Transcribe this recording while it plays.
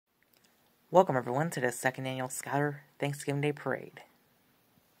Welcome everyone to the second annual Skylar Thanksgiving Day Parade.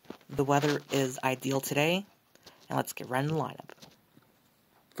 The weather is ideal today, and let's get right in the lineup.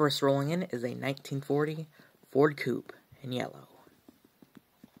 First rolling in is a 1940 Ford Coupe in yellow.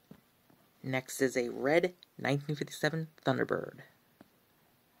 Next is a red 1957 Thunderbird.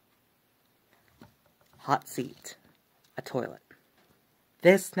 Hot seat, a toilet.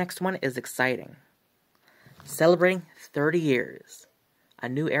 This next one is exciting. Celebrating 30 years. A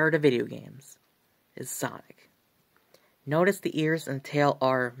new era to video games is Sonic. Notice the ears and tail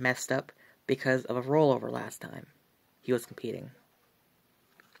are messed up because of a rollover last time he was competing.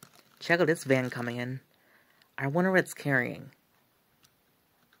 Check out this van coming in. I wonder what it's carrying.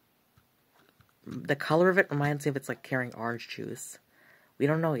 The color of it reminds me of it's like carrying orange juice. We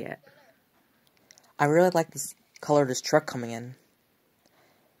don't know yet. I really like this color of this truck coming in.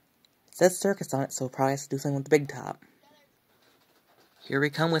 It says circus on it, so it probably has to do something with the big top. Here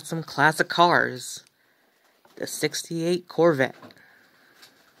we come with some classic cars. The '68 Corvette.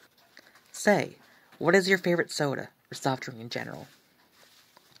 Say, what is your favorite soda or soft drink in general?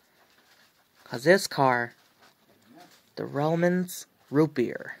 Cause this car, the Relman's Root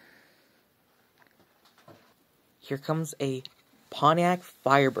Beer. Here comes a Pontiac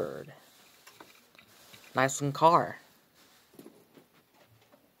Firebird. Nice looking car.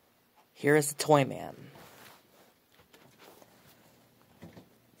 Here is the Toyman.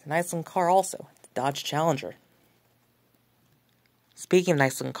 It's a nice looking car also, the Dodge Challenger. Speaking of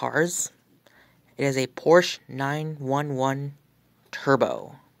nice looking cars, it is a Porsche 911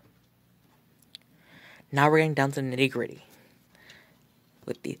 Turbo. Now we're getting down to the nitty gritty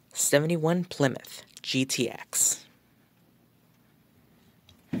with the 71 Plymouth GTX.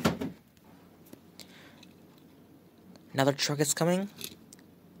 Another truck is coming.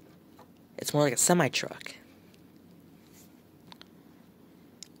 It's more like a semi-truck.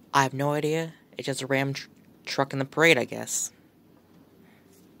 I have no idea. It's just a Ram truck in the parade, I guess.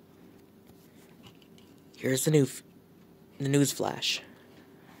 Here's the news flash.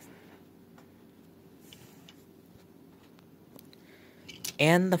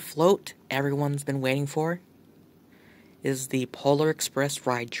 And the float everyone's been waiting for is the Polar Express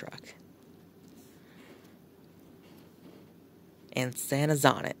ride truck. And Santa's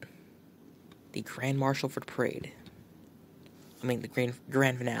on it. The Grand Marshal for the parade. The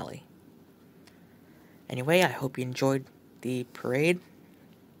grand finale. Anyway, I hope you enjoyed the parade,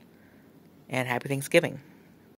 and happy Thanksgiving.